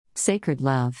Sacred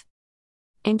Love.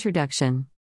 Introduction.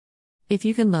 If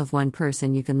you can love one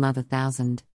person, you can love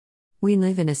 1,000. We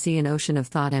live in a sea and ocean of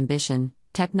thought, ambition,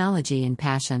 technology, and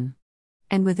passion.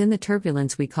 And within the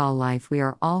turbulence we call life, we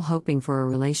are all hoping for a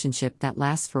relationship that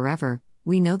lasts forever.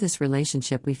 We know this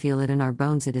relationship, we feel it in our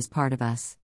bones, it is part of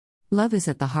us. Love is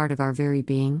at the heart of our very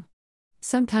being.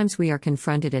 Sometimes we are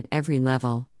confronted at every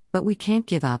level, but we can't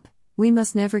give up. We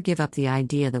must never give up the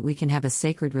idea that we can have a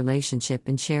sacred relationship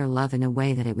and share love in a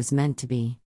way that it was meant to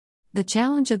be. The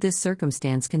challenge of this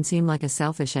circumstance can seem like a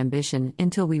selfish ambition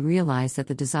until we realize that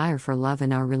the desire for love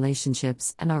in our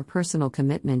relationships and our personal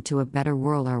commitment to a better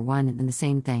world are one and the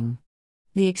same thing.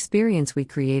 The experience we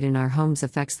create in our homes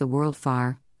affects the world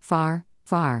far, far,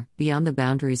 far beyond the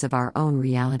boundaries of our own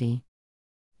reality.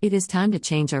 It is time to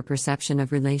change our perception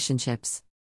of relationships.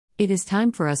 It is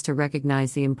time for us to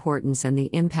recognize the importance and the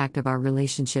impact of our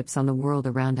relationships on the world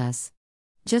around us.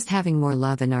 Just having more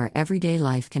love in our everyday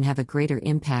life can have a greater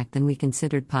impact than we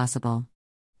considered possible.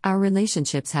 Our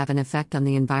relationships have an effect on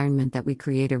the environment that we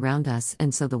create around us,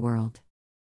 and so the world.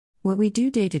 What we do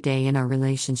day to day in our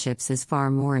relationships is far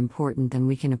more important than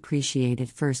we can appreciate at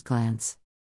first glance.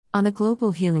 On a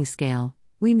global healing scale,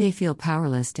 we may feel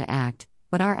powerless to act,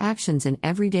 but our actions in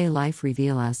everyday life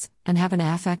reveal us and have an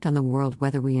effect on the world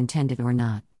whether we intend it or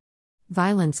not.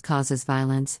 Violence causes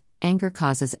violence, anger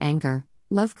causes anger,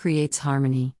 love creates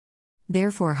harmony.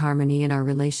 Therefore, harmony in our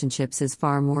relationships is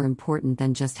far more important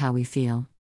than just how we feel.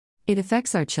 It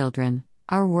affects our children,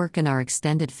 our work, and our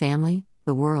extended family,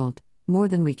 the world, more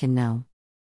than we can know.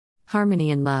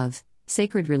 Harmony in love,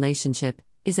 sacred relationship,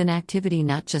 is an activity,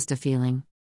 not just a feeling.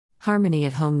 Harmony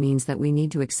at home means that we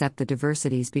need to accept the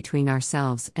diversities between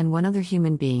ourselves and one other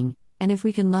human being, and if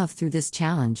we can love through this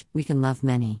challenge, we can love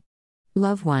many.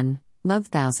 Love one, love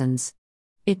thousands.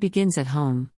 It begins at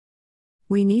home.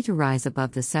 We need to rise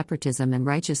above the separatism and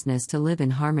righteousness to live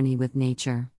in harmony with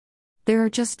nature. There are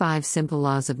just 5 simple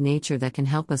laws of nature that can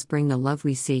help us bring the love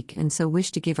we seek and so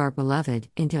wish to give our beloved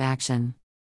into action.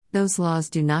 Those laws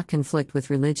do not conflict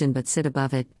with religion but sit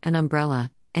above it, an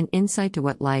umbrella, an insight to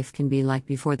what life can be like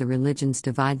before the religions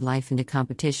divide life into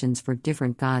competitions for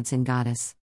different gods and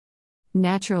goddess.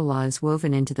 Natural law is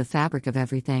woven into the fabric of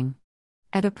everything.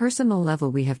 At a personal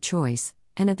level we have choice,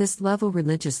 and at this level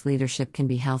religious leadership can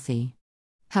be healthy.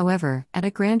 However, at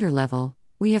a grander level,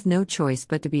 we have no choice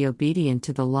but to be obedient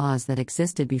to the laws that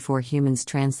existed before humans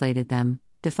translated them,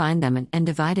 defined them, and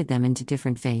divided them into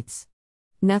different faiths.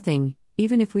 Nothing,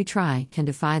 even if we try, can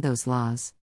defy those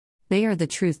laws. They are the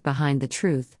truth behind the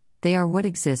truth, they are what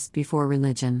exists before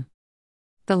religion.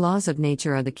 The laws of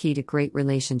nature are the key to great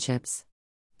relationships.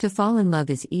 To fall in love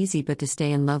is easy, but to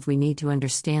stay in love we need to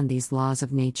understand these laws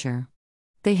of nature.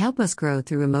 They help us grow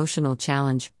through emotional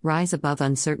challenge, rise above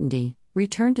uncertainty,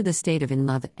 return to the state of in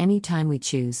love any time we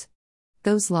choose.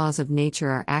 Those laws of nature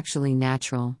are actually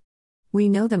natural. We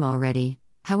know them already.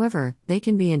 However, they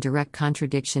can be in direct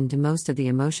contradiction to most of the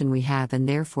emotion we have, and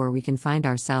therefore we can find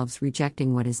ourselves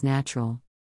rejecting what is natural.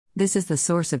 This is the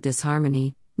source of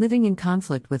disharmony, living in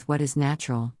conflict with what is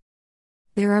natural.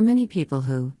 There are many people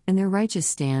who, in their righteous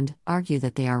stand, argue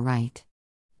that they are right.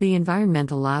 The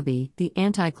environmental lobby, the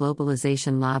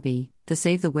anti-globalization lobby, the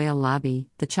Save the Whale lobby,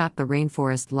 the Chop the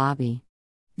Rainforest lobby.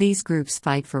 These groups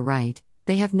fight for right,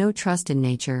 they have no trust in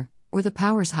nature, or the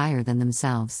powers higher than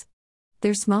themselves.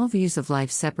 Their small views of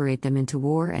life separate them into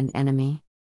war and enemy.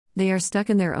 They are stuck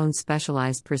in their own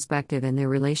specialized perspective, and their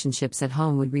relationships at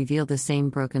home would reveal the same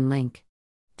broken link.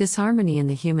 Disharmony in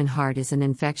the human heart is an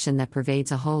infection that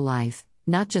pervades a whole life,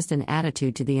 not just an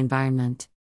attitude to the environment.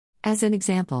 As an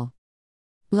example,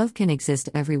 love can exist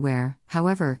everywhere,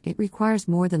 however, it requires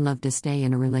more than love to stay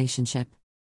in a relationship.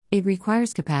 It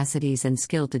requires capacities and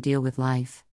skill to deal with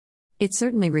life. It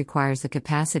certainly requires the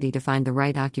capacity to find the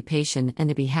right occupation and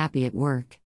to be happy at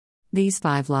work. These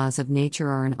 5 laws of nature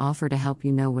are an offer to help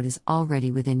you know what is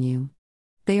already within you.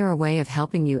 They are a way of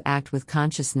helping you act with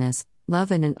consciousness,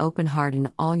 love, and an open heart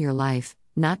in all your life,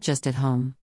 not just at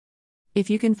home.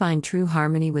 If you can find true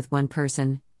harmony with one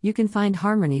person, you can find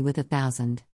harmony with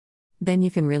 1,000. Then you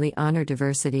can really honor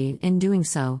diversity, and in doing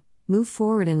so, move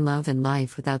forward in love and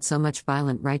life without so much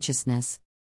violent righteousness.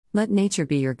 Let nature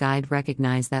be your guide.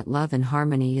 Recognize that love and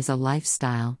harmony is a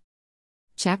lifestyle.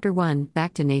 Chapter 1,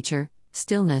 Back to Nature,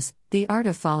 Stillness, the Art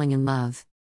of Falling in Love.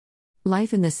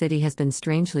 Life in the city has been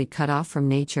strangely cut off from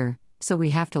nature, so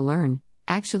we have to learn,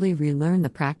 actually relearn the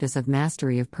practice of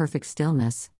mastery of perfect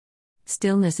stillness.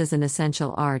 Stillness is an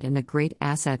essential art and a great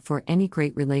asset for any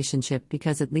great relationship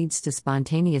because it leads to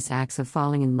spontaneous acts of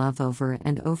falling in love over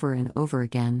and over and over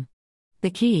again. The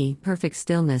key, perfect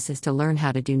stillness, is to learn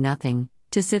how to do nothing,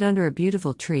 to sit under a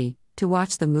beautiful tree, to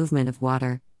watch the movement of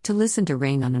water, to listen to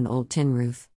rain on an old tin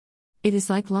roof. It is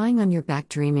like lying on your back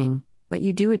dreaming, but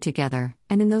you do it together,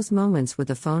 and in those moments with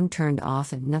the phone turned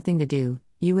off and nothing to do,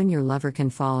 you and your lover can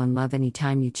fall in love any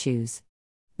time you choose.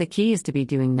 The key is to be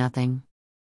doing nothing.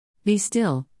 Be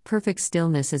still. Perfect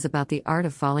stillness is about the art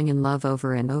of falling in love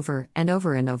over and over and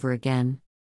over and over again.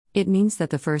 It means that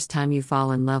the first time you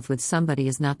fall in love with somebody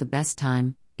is not the best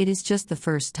time, it is just the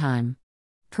first time.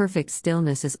 Perfect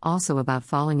stillness is also about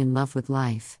falling in love with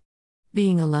life.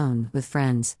 Being alone, with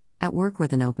friends, at work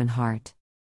with an open heart.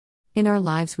 In our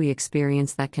lives we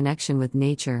experience that connection with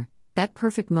nature, that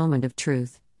perfect moment of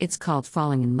truth. It's called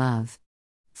falling in love.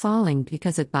 Falling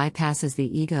because it bypasses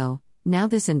the ego. Now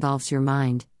this involves your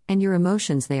mind, and your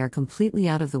emotions. They are completely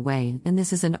out of the way, and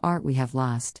this is an art we have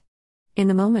lost. In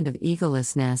the moment of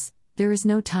egolessness, there is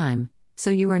no time, so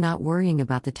you are not worrying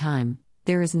about the time.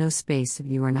 There is no space,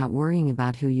 you are not worrying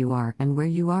about who you are and where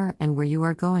you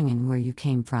are going and where you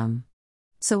came from.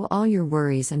 So all your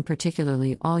worries and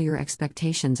particularly all your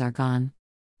expectations are gone.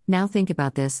 Now think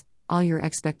about this, all your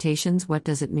expectations, what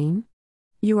does it mean?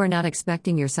 You are not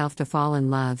expecting yourself to fall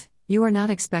in love, you are not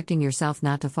expecting yourself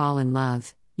not to fall in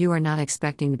love, you are not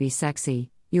expecting to be sexy,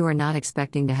 you are not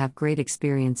expecting to have great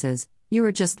experiences, you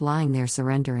are just lying there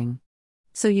surrendering.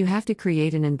 So you have to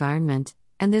create an environment,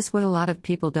 and this what a lot of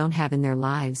people don't have in their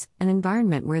lives, an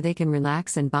environment where they can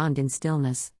relax and bond in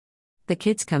stillness. The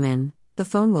kids come in, the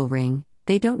phone will ring,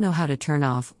 they don't know how to turn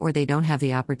off or they don't have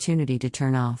the opportunity to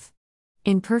turn off.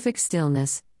 In perfect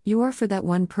stillness, you are for that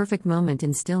one perfect moment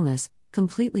in stillness,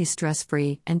 completely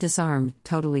stress-free and disarmed,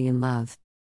 totally in love.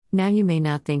 Now you may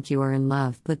not think you are in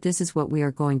love, but this is what we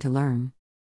are going to learn.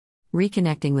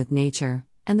 Reconnecting with nature,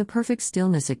 and the perfect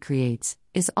stillness it creates,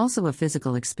 is also a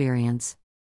physical experience.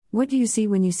 What do you see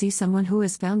when you see someone who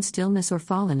has found stillness or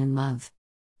fallen in love?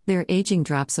 Their aging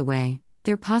drops away,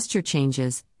 their posture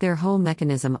changes, their whole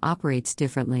mechanism operates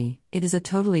differently. It is a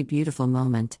totally beautiful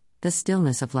moment, the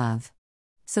stillness of love.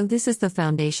 So this is the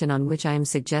foundation on which I am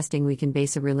suggesting we can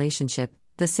base a relationship,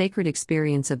 the sacred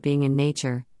experience of being in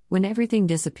nature. When everything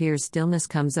disappears, stillness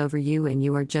comes over you and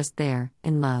you are just there,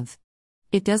 in love.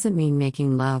 It doesn't mean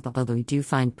making love, although we do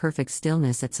find perfect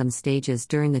stillness at some stages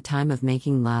during the time of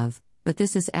making love, but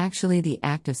this is actually the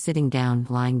act of sitting down,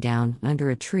 lying down, under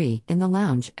a tree, in the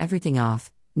lounge, everything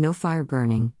off, no fire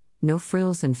burning, no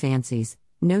frills and fancies,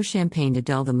 no champagne to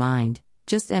dull the mind,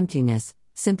 just emptiness,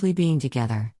 simply being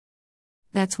together.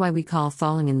 That's why we call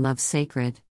falling in love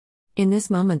sacred. In this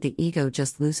moment the ego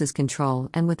just loses control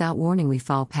and without warning we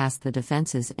fall past the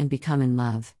defenses and become in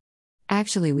love.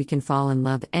 Actually we can fall in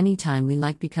love anytime we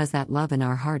like because that love in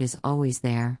our heart is always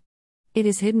there. It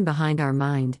is hidden behind our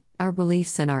mind, our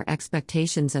beliefs and our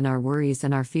expectations and our worries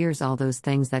and our fears, all those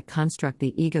things that construct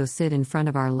the ego sit in front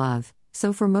of our love.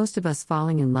 So for most of us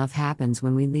falling in love happens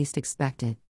when we least expect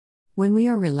it. When we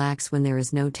are relaxed, when there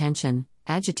is no tension,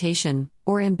 agitation,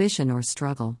 or ambition or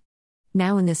struggle.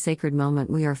 Now in this sacred moment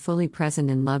we are fully present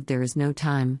in love. There is no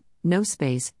time, no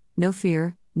space, no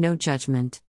fear, no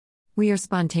judgment. We are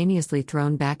spontaneously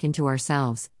thrown back into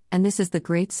ourselves, and this is the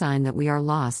great sign that we are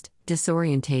lost,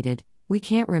 disorientated, we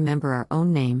can't remember our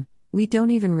own name, we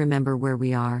don't even remember where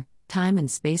we are, time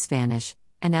and space vanish,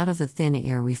 and out of the thin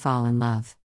air we fall in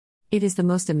love. It is the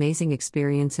most amazing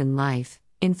experience in life.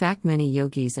 In fact, many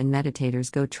yogis and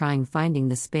meditators go trying finding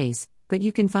the space, but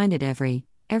you can find it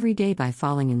every day by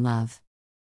falling in love.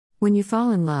 When you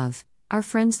fall in love, our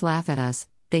friends laugh at us,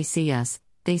 they see us,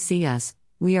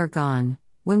 we are gone.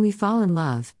 When we fall in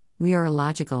love, we are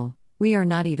illogical, we are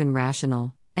not even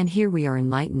rational, and here we are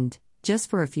enlightened, just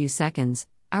for a few seconds,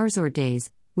 hours or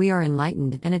days, we are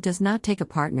enlightened, and it does not take a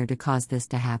partner to cause this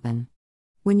to happen.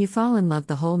 When you fall in love,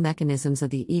 the whole mechanisms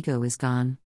of the ego is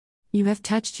gone. You have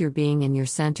touched your being and your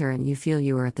center and you feel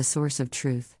you are at the source of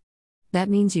truth. That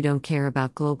means you don't care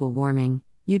about global warming,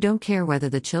 you don't care whether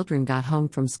the children got home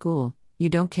from school, you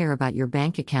don't care about your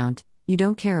bank account, you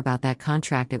don't care about that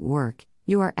contract at work,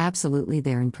 you are absolutely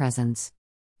there in presence.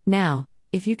 Now,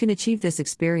 if you can achieve this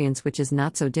experience, which is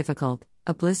not so difficult,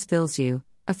 a bliss fills you,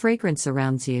 a fragrance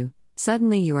surrounds you,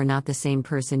 suddenly you are not the same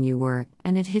person you were,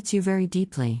 and it hits you very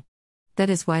deeply. That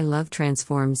is why love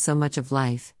transforms so much of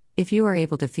life. If you are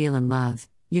able to feel in love,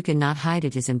 you cannot hide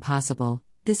it. Is impossible.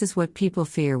 This is what people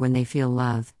fear when they feel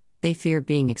love. They fear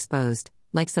being exposed,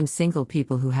 like some single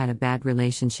people who had a bad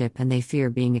relationship and they fear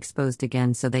being exposed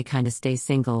again, so they kinda stay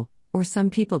single, or some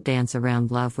people dance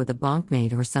around love with a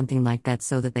bunkmate or something like that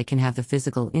so that they can have the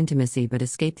physical intimacy but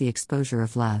escape the exposure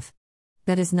of love.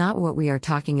 That is not what we are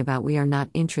talking about. We are not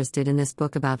interested in this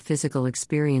book about physical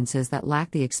experiences that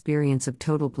lack the experience of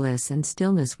total bliss and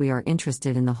stillness. We are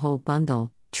interested in the whole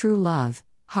bundle, true love,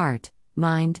 heart,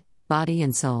 mind, body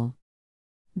and soul.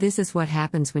 This is what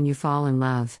happens when you fall in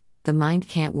love. The mind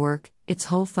can't work, its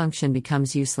whole function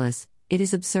becomes useless, it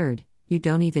is absurd, you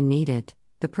don't even need it.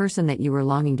 The person that you were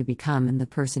longing to become and the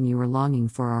person you were longing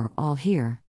for are all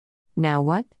here. Now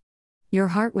what? Your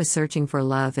heart was searching for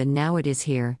love and now it is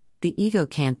here. The ego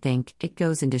can't think, it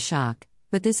goes into shock,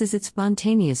 but this is its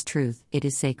spontaneous truth, it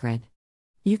is sacred.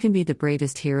 You can be the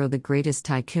bravest hero, the greatest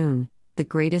tycoon, the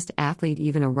greatest athlete,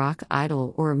 even a rock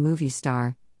idol or a movie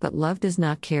star, but love does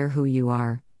not care who you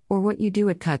are, or what you do.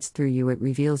 It cuts through you, it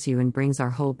reveals you and brings our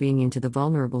whole being into the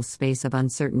vulnerable space of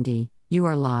uncertainty. You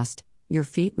are lost, your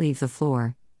feet leave the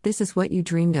floor. This is what you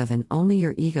dreamed of and only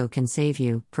your ego can save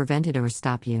you, prevent it or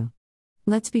stop you.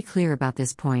 Let's be clear about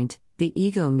this point. The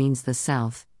ego means the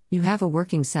self. You have a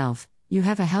working self, you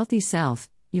have a healthy self,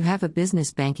 you have a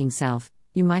business banking self,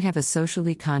 you might have a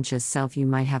socially conscious self, you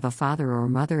might have a father or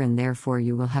mother, and therefore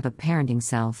you will have a parenting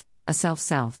self, a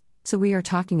self-self. So we are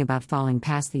talking about falling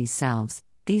past these selves.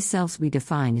 These selves we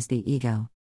define as the ego.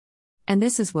 And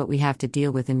this is what we have to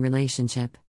deal with in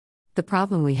relationship. The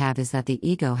problem we have is that the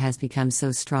ego has become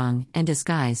so strong and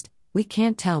disguised, we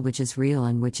can't tell which is real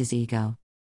and which is ego.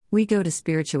 We go to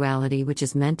spirituality, which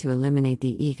is meant to eliminate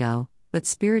the ego, but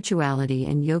spirituality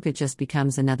and yoga just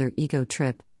becomes another ego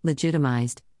trip,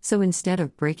 legitimized, so instead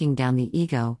of breaking down the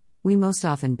ego, we most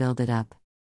often build it up.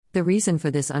 The reason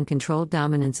for this uncontrolled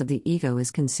dominance of the ego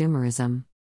is consumerism.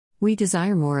 We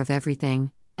desire more of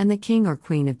everything, and the king or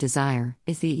queen of desire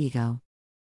is the ego.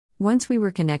 Once we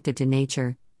were connected to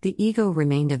nature, the ego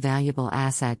remained a valuable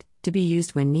asset, to be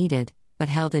used when needed, but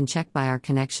held in check by our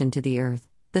connection to the earth.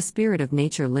 The spirit of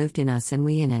nature lived in us and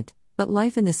we in it, but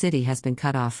life in the city has been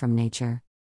cut off from nature.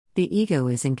 The ego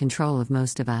is in control of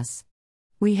most of us.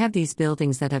 We have these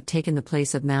buildings that have taken the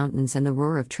place of mountains, and the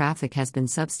roar of traffic has been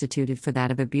substituted for that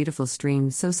of a beautiful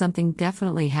stream. So something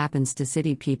definitely happens to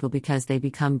city people because they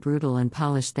become brutal and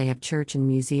polished. They have church and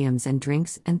museums and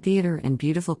drinks and theater and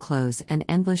beautiful clothes and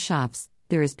endless shops.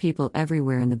 There is people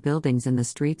everywhere in the buildings, in the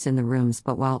streets, in the rooms,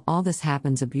 but while all this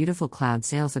happens, a beautiful cloud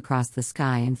sails across the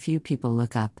sky and few people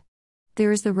look up.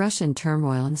 There is the rush and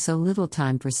turmoil and so little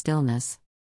time for stillness.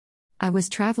 I was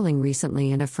traveling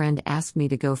recently and a friend asked me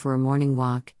to go for a morning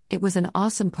walk. It was an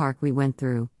awesome park we went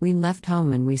through. We left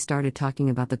home and we started talking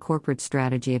about the corporate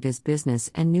strategy of his business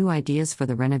and new ideas for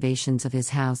the renovations of his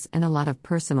house and a lot of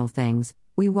personal things.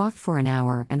 We walked for an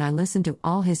hour and I listened to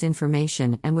all his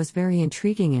information and was very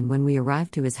intriguing, and when we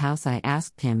arrived to his house I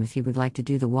asked him if he would like to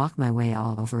do the walk my way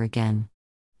all over again.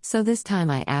 So this time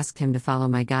I asked him to follow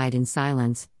my guide in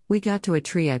silence. We got to a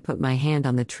tree, I put my hand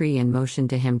on the tree and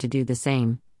motioned to him to do the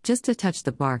same. Just to touch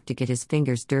the bark, to get his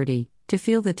fingers dirty, to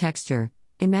feel the texture.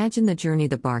 Imagine the journey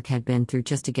the bark had been through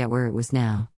just to get where it was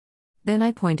now. Then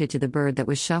I pointed to the bird that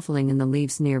was shuffling in the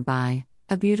leaves nearby,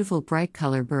 a beautiful bright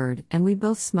color bird, and we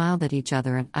both smiled at each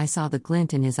other and I saw the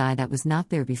glint in his eye that was not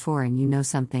there before, and you know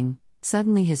something,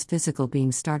 suddenly his physical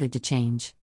being started to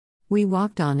change. We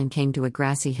walked on and came to a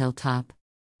grassy hilltop.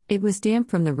 It was damp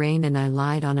from the rain and I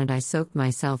lied on it. I soaked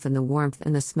myself in the warmth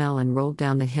and the smell and rolled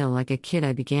down the hill like a kid.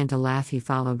 I began to laugh. He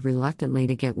followed reluctantly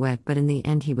to get wet, but in the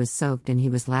end he was soaked and he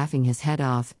was laughing his head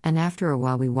off, and after a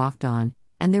while we walked on,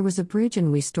 and there was a bridge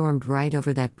and we stormed right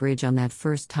over that bridge on that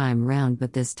first time round,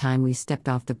 but this time we stepped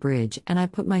off the bridge and I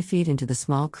put my feet into the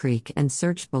small creek and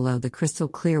searched below the crystal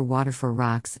clear water for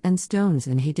rocks and stones,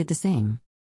 and he did the same.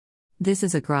 This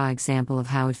is a raw example of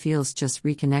how it feels just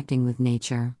reconnecting with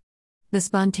nature. The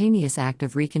spontaneous act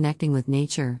of reconnecting with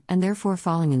nature, and therefore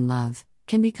falling in love,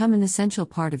 can become an essential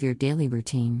part of your daily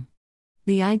routine.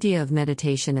 The idea of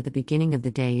meditation at the beginning of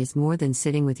the day is more than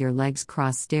sitting with your legs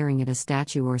crossed staring at a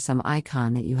statue or some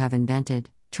icon that you have invented,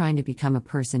 trying to become a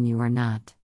person you are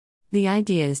not. The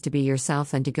idea is to be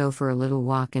yourself and to go for a little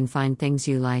walk and find things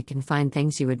you like and find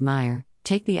things you admire.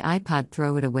 Take the iPod,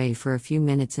 throw it away for a few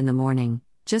minutes in the morning,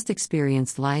 just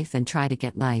experience life and try to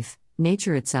get life,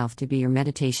 nature itself, to be your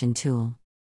meditation tool.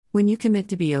 When you commit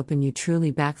to be open, you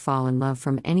truly fall in love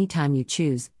from any time you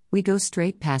choose. We go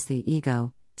straight past the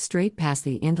ego, straight past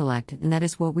the intellect, and that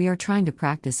is what we are trying to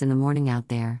practice in the morning out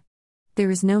there. There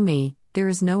is no me, there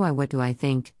is no I. What do I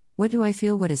think? What do I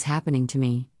feel? What is happening to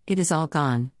me? It is all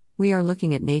gone. We are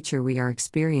looking at nature, we are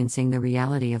experiencing the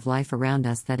reality of life around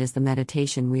us. That is the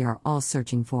meditation we are all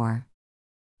searching for.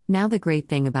 Now, the great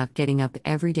thing about getting up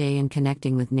every day and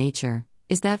connecting with nature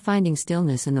is that finding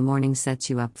stillness in the morning sets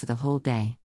you up for the whole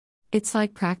day. It's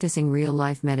like practicing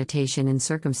real-life meditation in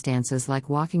circumstances like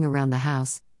walking around the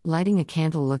house, lighting a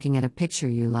candle, looking at a picture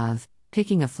you love,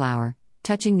 picking a flower,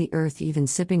 touching the earth, even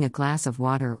sipping a glass of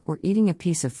water or eating a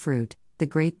piece of fruit. The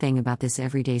great thing about this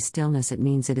everyday stillness, it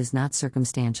means it is not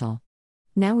circumstantial.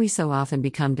 Now we so often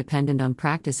become dependent on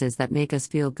practices that make us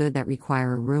feel good, that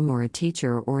require a room or a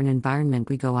teacher or an environment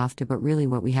we go off to, but really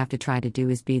what we have to try to do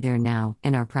is be there now,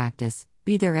 in our practice,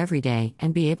 be there every day,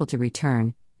 and be able to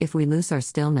return. If we lose our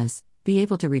stillness, be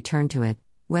able to return to it,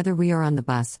 whether we are on the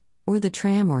bus, or the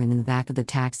tram, or in the back of the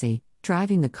taxi,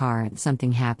 driving the car and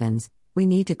something happens, we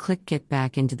need to get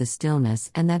back into the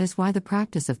stillness, and that is why the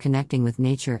practice of connecting with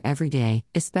nature every day,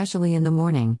 especially in the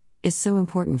morning, is so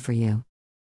important for you.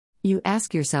 You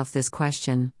ask yourself this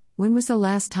question: when was the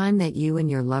last time that you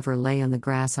and your lover lay on the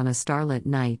grass on a starlit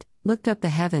night, looked up the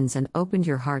heavens and opened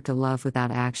your heart to love without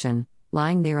action,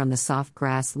 lying there on the soft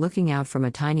grass looking out from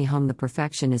a tiny home? The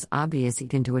perfection is obvious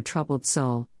even to a troubled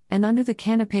soul, and under the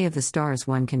canopy of the stars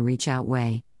one can reach out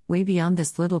way beyond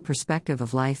this little perspective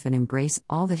of life and embrace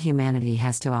all that humanity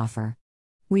has to offer.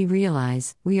 We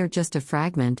realize we are just a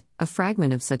fragment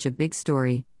of such a big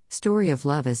story of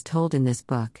love as told in this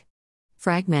book.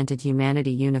 Fragmented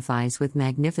humanity unifies with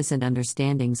magnificent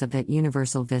understandings of that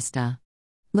universal vista.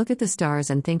 Look at the stars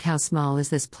and think, how small is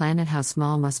this planet, how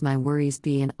small must my worries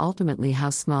be, and ultimately how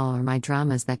small are my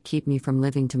dramas that keep me from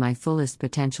living to my fullest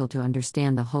potential to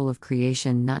understand the whole of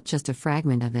creation, not just a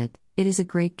fragment of it. It is a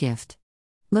great gift.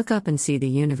 Look up and see the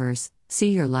universe, see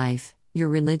your life, your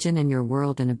religion and your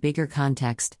world in a bigger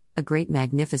context, a great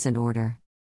magnificent order.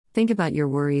 Think about your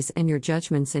worries and your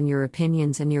judgments and your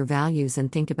opinions and your values,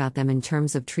 and think about them in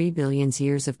terms of 3 billion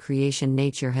years of creation.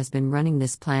 Nature has been running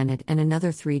this planet, and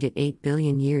another 3 to 8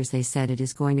 billion years they said it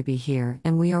is going to be here,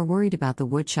 and we are worried about the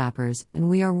woodchoppers, and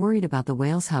we are worried about the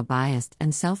whales. How biased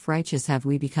and self-righteous have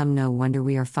we become? No wonder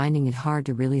we are finding it hard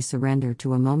to really surrender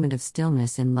to a moment of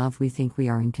stillness in love. We think we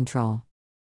are in control.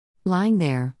 Lying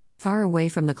there, far away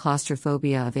from the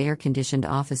claustrophobia of air-conditioned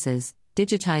offices,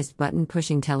 digitized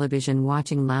button-pushing television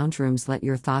watching lounge rooms, let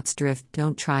your thoughts drift.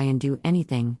 Don't try and do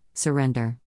anything,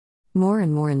 surrender. More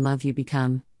and more in love you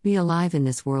become, be alive in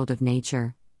this world of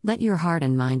nature, let your heart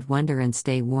and mind wander and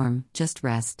stay warm, just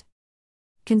rest.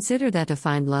 Consider that to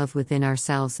find love within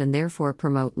ourselves and therefore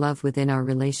promote love within our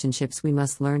relationships, we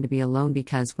must learn to be alone,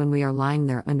 because when we are lying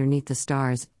there underneath the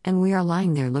stars, and we are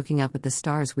lying there looking up at the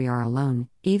stars, we are alone,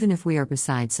 even if we are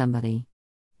beside somebody.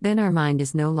 Then our mind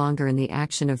is no longer in the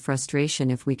action of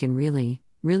frustration if we can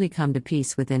really come to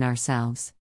peace within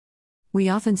ourselves. We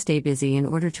often stay busy in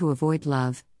order to avoid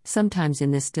love. Sometimes in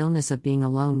this stillness of being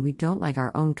alone we don't like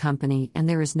our own company, and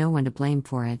there is no one to blame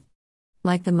for it.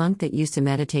 Like the monk that used to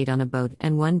meditate on a boat,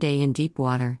 and one day in deep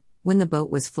water, when the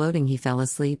boat was floating, he fell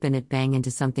asleep and it banged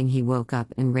into something. He woke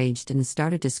up enraged and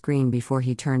started to scream before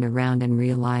he turned around and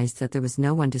realized that there was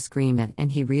no one to scream at,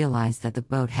 and he realized that the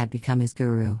boat had become his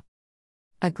guru.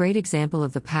 A great example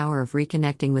of the power of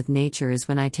reconnecting with nature is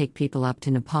when I take people up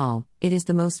to Nepal. It is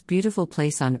the most beautiful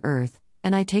place on earth,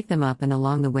 and I take them up, and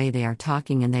along the way they are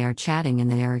talking and they are chatting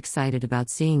and they are excited about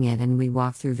seeing it, and we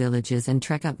walk through villages and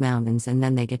trek up mountains, and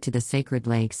then they get to the sacred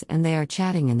lakes and they are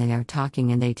chatting and they are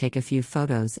talking and they take a few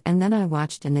photos, and then I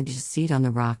watched and they just sit on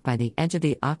the rock by the edge of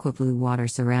the aqua blue water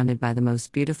surrounded by the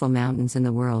most beautiful mountains in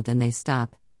the world, and they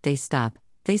stop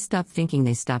thinking,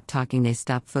 they stop talking, they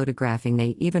stop photographing,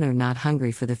 they even are not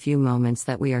hungry for the few moments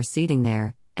that we are sitting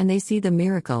there, and they see the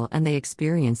miracle and they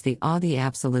experience the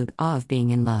absolute awe of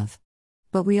being in love.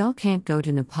 But we all can't go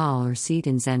to Nepal or sit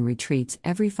in Zen retreats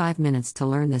every 5 minutes to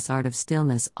learn this art of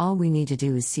stillness. All we need to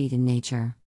do is sit in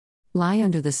nature. Lie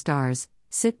under the stars,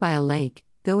 sit by a lake,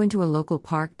 go into a local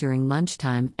park during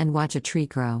lunchtime and watch a tree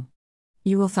grow.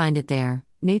 You will find it there.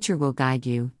 Nature will guide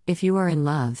you. If you are in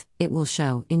love, it will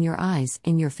show in your eyes,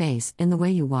 in your face, in the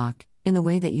way you walk, in the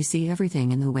way that you see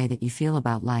everything, in the way that you feel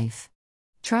about life.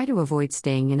 Try to avoid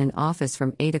staying in an office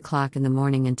from 8 o'clock in the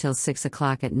morning until 6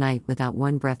 o'clock at night without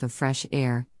one breath of fresh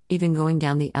air. Even going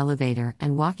down the elevator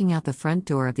and walking out the front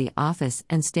door of the office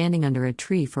and standing under a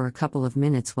tree for a couple of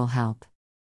minutes will help.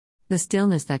 The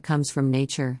stillness that comes from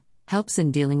nature helps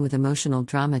in dealing with emotional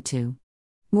drama too.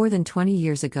 More than 20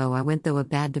 years ago I went through a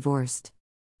bad divorce.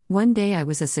 One day I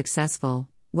was a successful,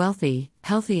 wealthy,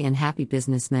 healthy and happy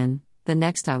businessman, the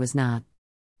next I was not.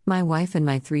 My wife and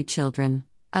my 3 children,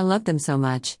 I loved them so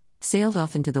much, sailed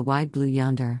off into the wide blue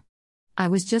yonder. I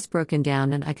was just broken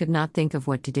down and I could not think of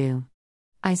what to do.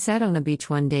 I sat on a beach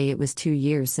one day. It was 2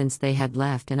 years since they had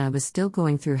left and I was still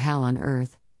going through hell on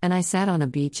earth, and I sat on a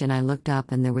beach and I looked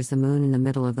up and there was the moon in the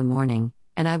middle of the morning,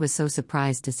 and I was so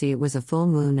surprised to see it was a full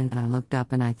moon, and I looked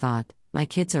up and I thought, my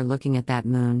kids are looking at that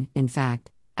moon. In fact,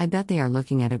 I bet they are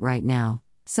looking at it right now,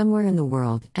 somewhere in the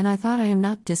world, and I thought I am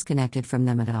not disconnected from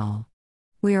them at all.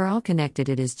 We are all connected,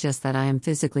 it is just that I am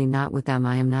physically not with them,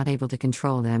 I am not able to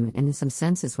control them, and in some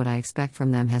senses what I expect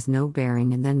from them has no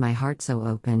bearing. And then my heart so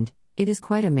opened. It is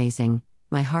quite amazing.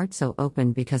 my heart so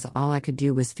opened because all I could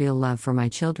do was feel love for my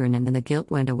children, and then the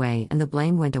guilt went away, and the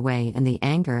blame went away, and the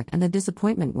anger and the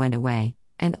disappointment went away,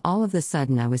 and all of a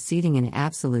sudden I was sitting in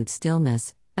absolute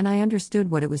stillness, and I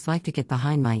understood what it was like to get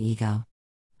behind my ego.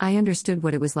 I understood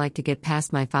what it was like to get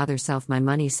past my father self, my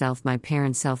money self, my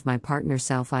parent self, my partner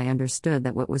self. I understood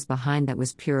that what was behind that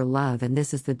was pure love, and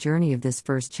this is the journey of this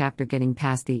first chapter: getting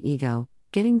past the ego,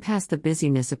 getting past the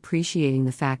busyness, appreciating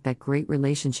the fact that great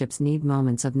relationships need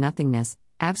moments of nothingness,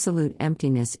 absolute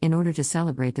emptiness, in order to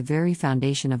celebrate the very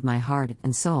foundation of my heart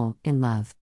and soul, in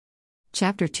love.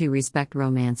 Chapter 2: Respect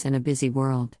Romance in a Busy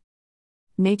World.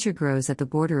 Nature grows at the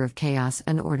border of chaos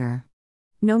and order.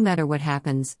 No matter what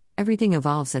happens, everything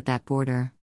evolves at that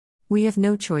border. We have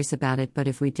no choice about it, but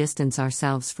if we distance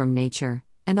ourselves from nature,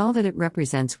 and all that it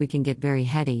represents, we can get very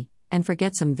heady, and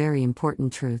forget some very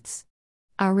important truths.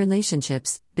 Our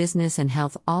relationships, business, and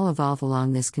health all evolve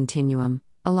along this continuum,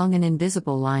 along an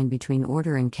invisible line between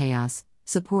order and chaos,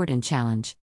 support and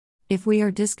challenge. If we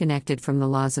are disconnected from the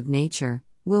laws of nature,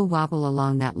 we'll wobble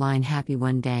along that line, happy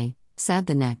one day, sad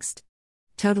the next.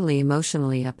 Totally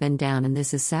emotionally up and down, and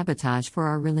this is sabotage for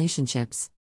our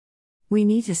relationships. We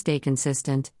need to stay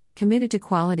consistent, committed to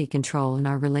quality control in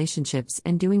our relationships,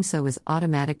 and doing so is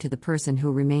automatic to the person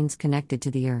who remains connected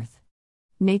to the earth.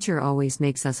 Nature always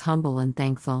makes us humble and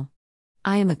thankful.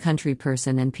 I am a country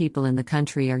person, and people in the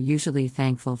country are usually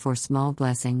thankful for small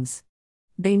blessings.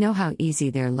 They know how easy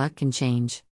their luck can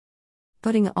change.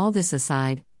 Putting all this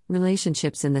aside,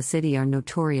 relationships in the city are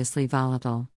notoriously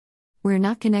volatile. We're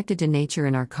not connected to nature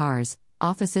in our cars,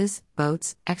 offices,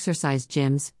 boats, exercise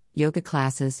gyms, yoga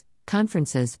classes,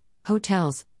 conferences,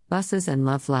 hotels, buses, and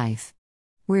love life.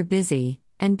 We're busy,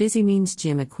 and busy means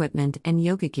gym equipment and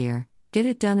yoga gear. Get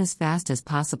it done as fast as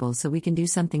possible so we can do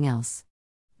something else.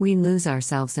 We lose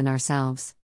ourselves in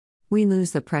ourselves. We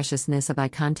lose the preciousness of eye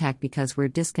contact because we're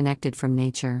disconnected from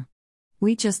nature.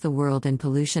 We just the world and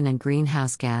pollution and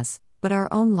greenhouse gas, but our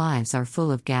own lives are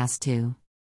full of gas too.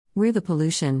 We're the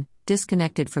pollution,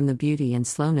 disconnected from the beauty and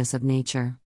slowness of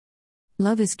nature.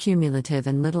 Love is cumulative,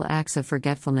 and little acts of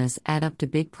forgetfulness add up to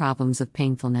big problems of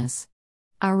painfulness.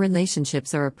 Our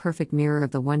relationships are a perfect mirror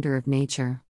of the wonder of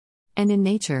nature. And in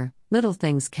nature, little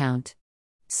things count.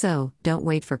 So, don't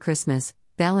wait for Christmas,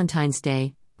 Valentine's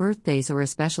Day, birthdays, or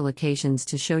special occasions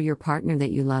to show your partner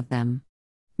that you love them.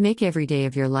 Make every day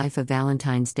of your life a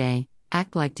Valentine's Day.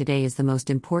 Act like today is the most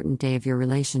important day of your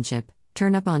relationship.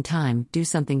 Turn up on time, do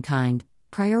something kind,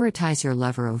 prioritize your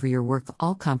lover over your work.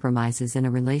 All compromises in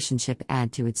a relationship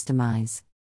add to its demise.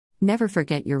 Never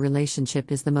forget your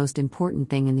relationship is the most important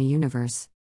thing in the universe.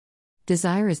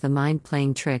 Desire is the mind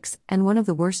playing tricks, and one of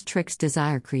the worst tricks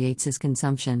desire creates is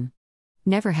consumption.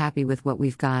 Never happy with what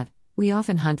we've got, we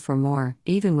often hunt for more,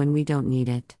 even when we don't need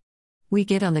it. We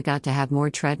get on the got to have more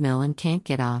treadmill and can't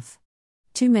get off.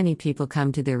 Too many people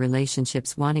come to their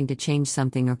relationships wanting to change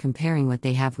something or comparing what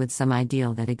they have with some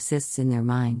ideal that exists in their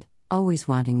mind, always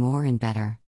wanting more and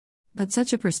better. But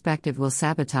such a perspective will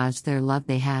sabotage their love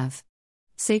they have.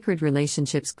 Sacred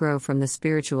relationships grow from the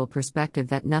spiritual perspective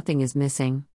that nothing is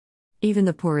missing. Even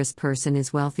the poorest person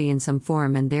is wealthy in some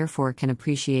form and therefore can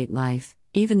appreciate life.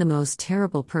 Even the most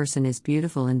terrible person is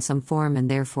beautiful in some form and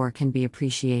therefore can be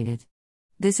appreciated.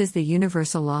 This is the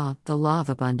universal law, the law of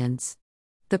abundance.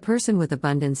 The person with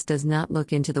abundance does not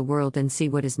look into the world and see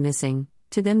what is missing.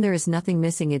 To them there is nothing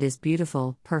missing, it is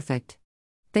beautiful, perfect.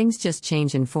 Things just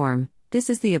change in form. This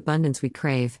is the abundance we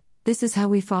crave. This is how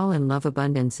we fall in love.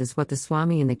 Abundance is what the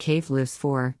Swami in the cave lives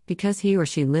for, because he or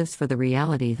she lives for the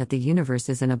reality that the universe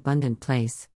is an abundant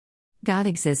place. God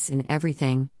exists in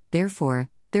everything, therefore,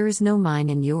 there is no mine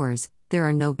and yours, there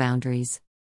are no boundaries.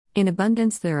 In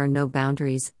abundance there are no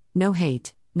boundaries, no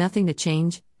hate, nothing to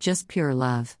change, just pure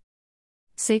love.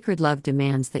 Sacred love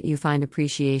demands that you find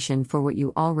appreciation for what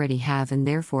you already have and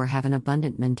therefore have an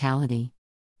abundant mentality.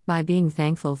 By being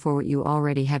thankful for what you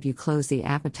already have, you close the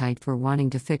appetite for wanting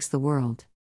to fix the world.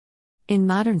 In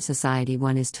modern society,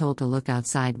 one is told to look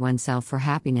outside oneself for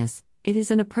happiness. It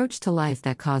is an approach to life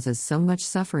that causes so much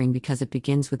suffering because it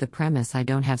begins with the premise I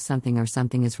don't have something or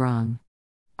something is wrong.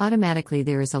 Automatically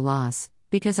there is a loss,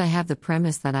 because I have the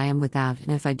premise that I am without,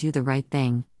 and if I do the right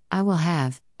thing, I will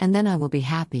have, and then I will be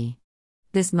happy.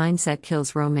 This mindset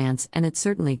kills romance, and it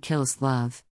certainly kills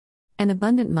love. An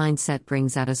abundant mindset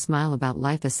brings out a smile about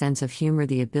life, a sense of humor,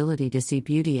 the ability to see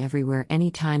beauty everywhere,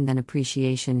 anytime. Then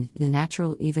appreciation, the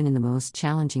natural. Even in the most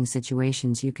challenging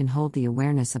situations you can hold the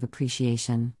awareness of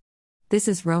appreciation. This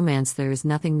is romance. There is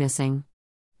nothing missing.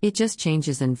 It just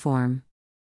changes in form.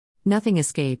 Nothing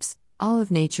escapes, all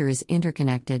of nature is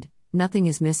interconnected, nothing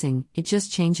is missing, it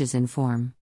just changes in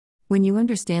form. When you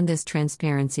understand this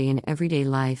transparency in everyday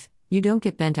life, You don't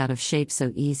get bent out of shape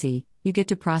so easy, you get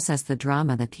to process the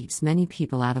drama that keeps many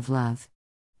people out of love.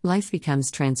 Life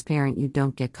becomes transparent, you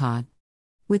don't get caught.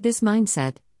 With this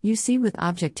mindset, you see with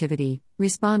objectivity,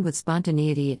 respond with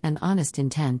spontaneity and honest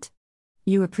intent.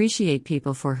 You appreciate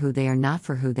people for who they are, not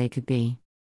for who they could be.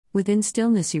 Within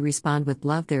stillness, you respond with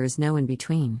love, there is no in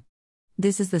between.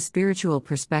 This is the spiritual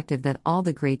perspective that all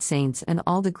the great saints and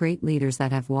all the great leaders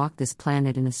that have walked this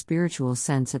planet in a spiritual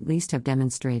sense at least have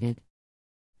demonstrated.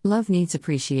 Love needs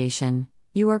appreciation.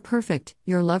 You are perfect,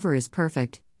 your lover is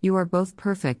perfect, you are both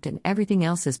perfect, and everything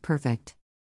else is perfect.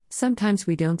 Sometimes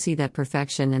we don't see that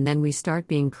perfection and then we start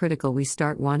being critical, we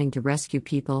start wanting to rescue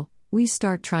people, we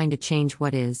start trying to change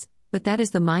what is, but that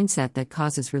is the mindset that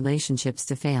causes relationships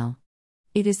to fail.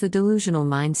 It is the delusional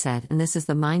mindset, and this is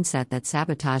the mindset that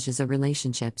sabotages our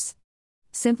relationships.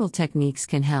 Simple techniques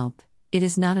can help. It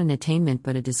is not an attainment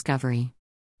but a discovery.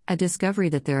 A discovery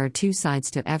that there are two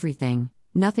sides to everything,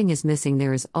 nothing is missing,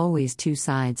 there is always two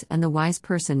sides, and the wise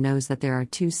person knows that there are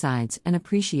two sides and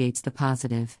appreciates the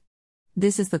positive.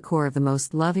 This is the core of the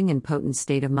most loving and potent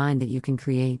state of mind that you can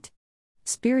create.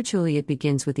 Spiritually, it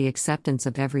begins with the acceptance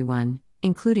of everyone,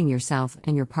 including yourself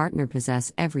and your partner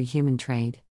possess every human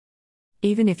trait.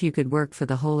 Even if you could work for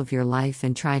the whole of your life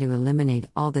and try to eliminate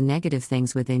all the negative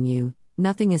things within you,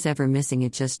 nothing is ever missing,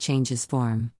 it just changes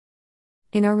form.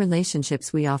 In our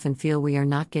relationships, we often feel we are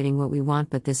not getting what we want,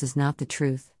 but this is not the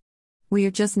truth. We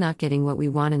are just not getting what we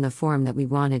want in the form that we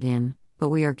want it in, but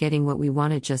we are getting what we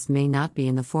want, it just may not be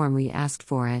in the form we asked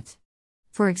for it.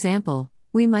 For example,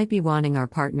 we might be wanting our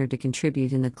partner to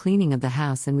contribute in the cleaning of the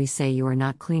house and we say you are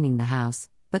not cleaning the house,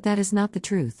 but that is not the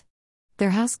truth. Their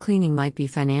house cleaning might be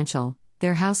financial,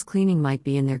 their house cleaning might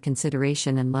be in their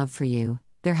consideration and love for you,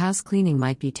 their house cleaning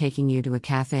might be taking you to a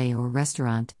cafe or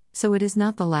restaurant, so it is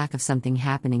not the lack of something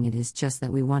happening, it is just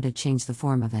that we want to change the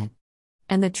form of it.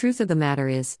 And the truth of the matter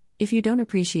is, if you don't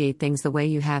appreciate things the way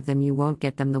you have them, you won't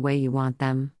get them the way you want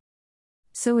them.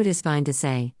 So it is fine to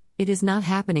say, it is not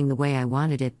happening the way I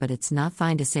wanted it, but it's not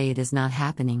fine to say it is not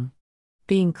happening.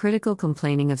 Being critical,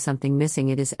 complaining of something missing,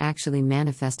 it is actually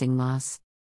manifesting loss.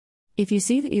 If you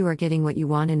see that you are getting what you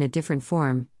want in a different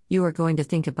form, you are going to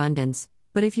think abundance,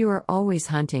 but if you are always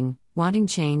hunting, wanting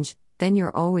change, then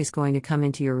you're always going to come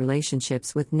into your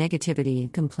relationships with negativity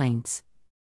and complaints.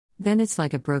 Then it's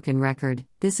like a broken record,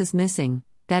 this is missing,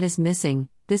 that is missing,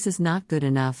 this is not good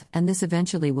enough, and this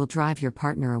eventually will drive your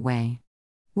partner away.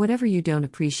 Whatever you don't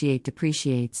appreciate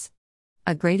depreciates.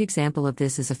 A great example of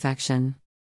this is affection.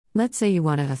 Let's say you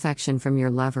want affection from your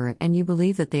lover and you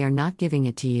believe that they are not giving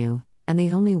it to you, and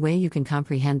the only way you can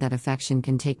comprehend that affection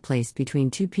can take place between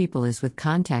two people is with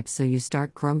contact, so you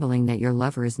start grumbling that your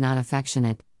lover is not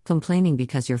affectionate, complaining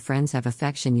because your friends have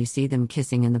affection, you see them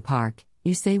kissing in the park,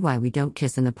 you say, why we don't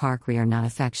kiss in the park, we are not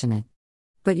affectionate.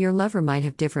 But your lover might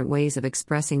have different ways of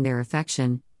expressing their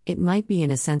affection, it might be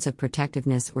in a sense of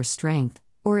protectiveness or strength,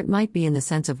 or it might be in the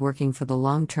sense of working for the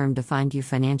long term to find you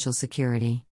financial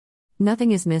security.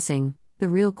 Nothing is missing, the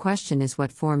real question is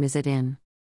what form is it in?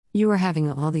 You are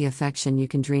having all the affection you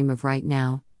can dream of right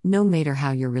now, no matter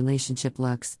how your relationship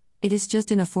looks, it is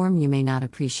just in a form you may not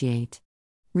appreciate.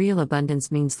 Real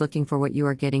abundance means looking for what you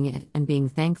are getting it and being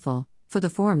thankful for the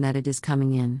form that it is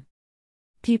coming in.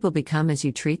 People become as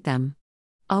you treat them.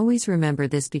 Always remember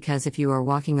this, because if you are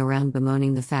walking around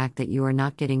bemoaning the fact that you are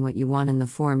not getting what you want in the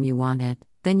form you want it,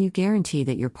 then you guarantee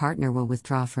that your partner will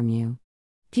withdraw from you.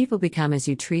 People become as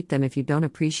you treat them. If you don't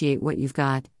appreciate what you've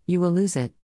got, you will lose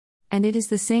it. And it is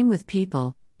the same with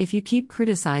people. If you keep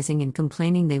criticizing and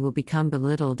complaining, they will become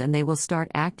belittled and they will start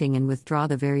acting and withdraw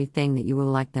the very thing that you will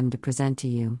like them to present to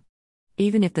you.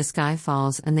 Even if the sky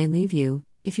falls and they leave you,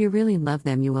 if you really love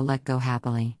them, you will let go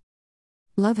happily.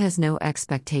 Love has no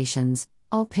expectations.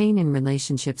 All pain in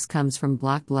relationships comes from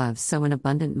blocked love, so an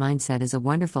abundant mindset is a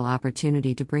wonderful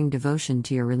opportunity to bring devotion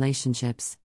to your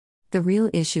relationships. The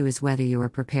real issue is whether you are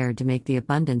prepared to make the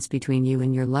abundance between you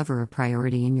and your lover a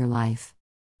priority in your life.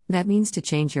 That means to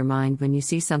change your mind when you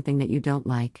see something that you don't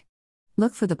like.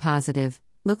 Look for the positive,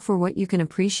 look for what you can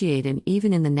appreciate, and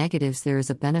even in the negatives there is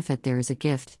a benefit, there is a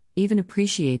gift, even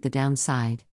appreciate the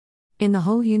downside. In the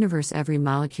whole universe, every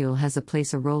molecule has a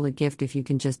place, a role, a gift. If you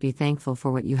can just be thankful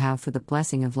for what you have, for the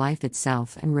blessing of life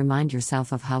itself, and remind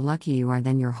yourself of how lucky you are,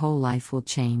 then your whole life will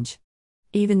change.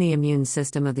 Even the immune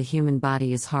system of the human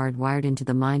body is hardwired into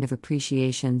the mind of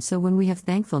appreciation, so when we have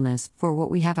thankfulness for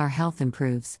what we have, our health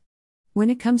improves. When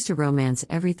it comes to romance,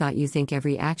 every thought you think,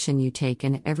 every action you take,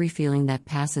 and every feeling that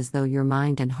passes through your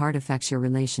mind and heart affects your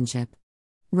relationship.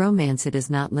 Romance, it is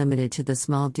not limited to the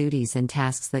small duties and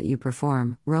tasks that you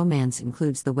perform. Romance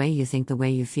includes the way you think, the way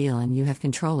you feel, and you have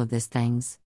control of these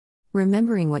things.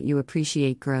 Remembering what you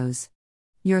appreciate grows.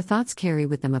 Your thoughts carry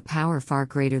with them a power far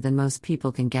greater than most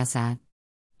people can guess at.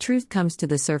 Truth comes to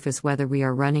the surface whether we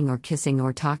are running or kissing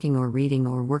or talking or reading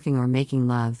or working or making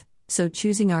love, so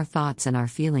choosing our thoughts and our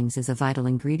feelings is a vital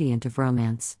ingredient of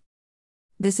romance.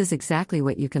 This is exactly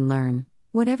what you can learn.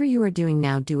 Whatever you are doing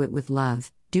now, do it with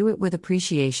love, do it with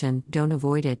appreciation, don't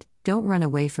avoid it, don't run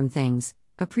away from things,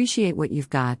 appreciate what you've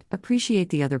got, appreciate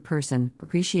the other person,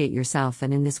 appreciate yourself,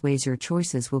 and in this ways your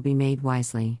choices will be made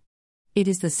wisely. It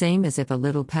is the same as if a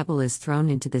little pebble is thrown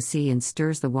into the sea and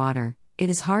stirs the water. It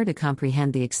is hard to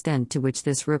comprehend the extent to which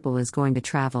this ripple is going to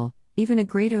travel. Even a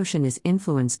great ocean is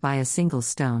influenced by a single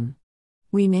stone.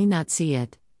 We may not see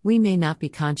it, we may not be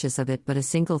conscious of it, but a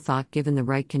single thought given the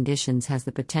right conditions has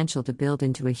the potential to build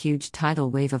into a huge tidal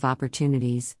wave of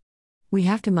opportunities. We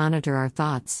have to monitor our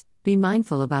thoughts, be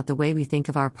mindful about the way we think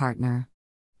of our partner.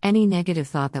 Any negative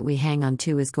thought that we hang on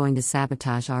to is going to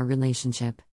sabotage our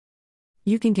relationship.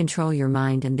 You can control your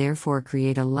mind and therefore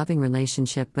create a loving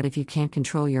relationship, but if you can't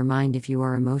control your mind, if you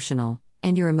are emotional,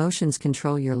 and your emotions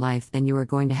control your life, then you are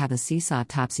going to have a seesaw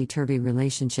topsy-turvy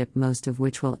relationship, most of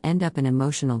which will end up in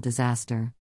emotional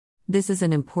disaster. This is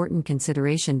an important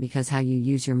consideration because how you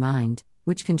use your mind,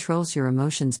 which controls your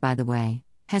emotions by the way,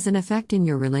 has an effect in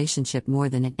your relationship more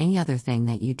than any other thing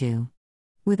that you do.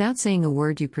 Without saying a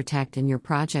word, you protect and your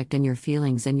project and your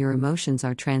feelings and your emotions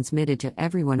are transmitted to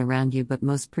everyone around you, but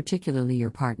most particularly your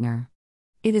partner.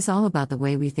 It is all about the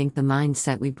way we think, the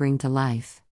mindset we bring to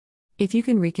life. If you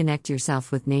can reconnect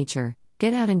yourself with nature,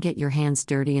 get out and get your hands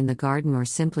dirty in the garden or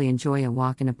simply enjoy a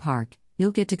walk in a park,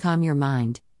 you'll get to calm your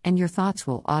mind, and your thoughts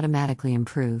will automatically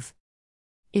improve.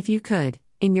 If you could,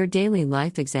 in your daily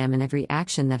life, examine every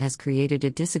action that has created a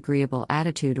disagreeable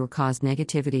attitude or caused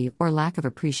negativity or lack of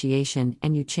appreciation,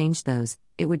 and you change those,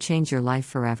 it would change your life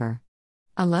forever.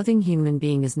 A loving human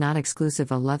being is not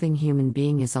exclusive. A loving human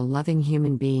being is a loving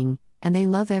human being, and they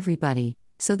love everybody,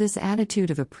 so this attitude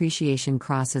of appreciation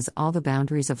crosses all the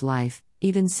boundaries of life.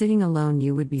 Even sitting alone,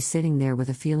 you would be sitting there with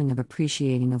a feeling of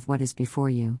appreciating of what is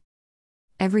before you.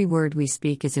 Every word we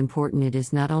speak is important. It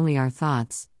is not only our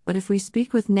thoughts, but if we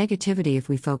speak with negativity, if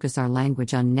we focus our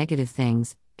language on negative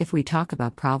things, if we talk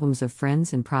about problems of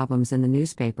friends and problems in the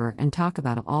newspaper and talk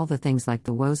about all the things like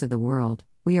the woes of the world,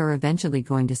 we are eventually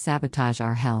going to sabotage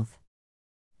our health.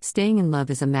 Staying in love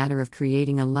is a matter of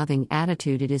creating a loving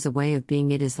attitude. It is a way of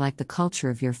being. It is like the culture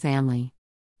of your family.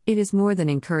 It is more than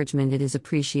encouragement, it is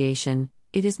appreciation.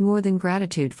 It is more than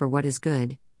gratitude for what is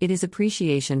good, it is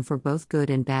appreciation for both good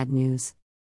and bad news.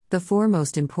 The four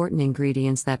most important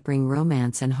ingredients that bring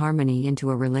romance and harmony into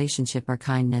a relationship are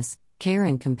kindness, care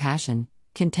and compassion,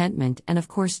 contentment, and of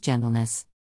course gentleness.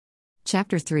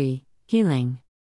 Chapter 3: Healing.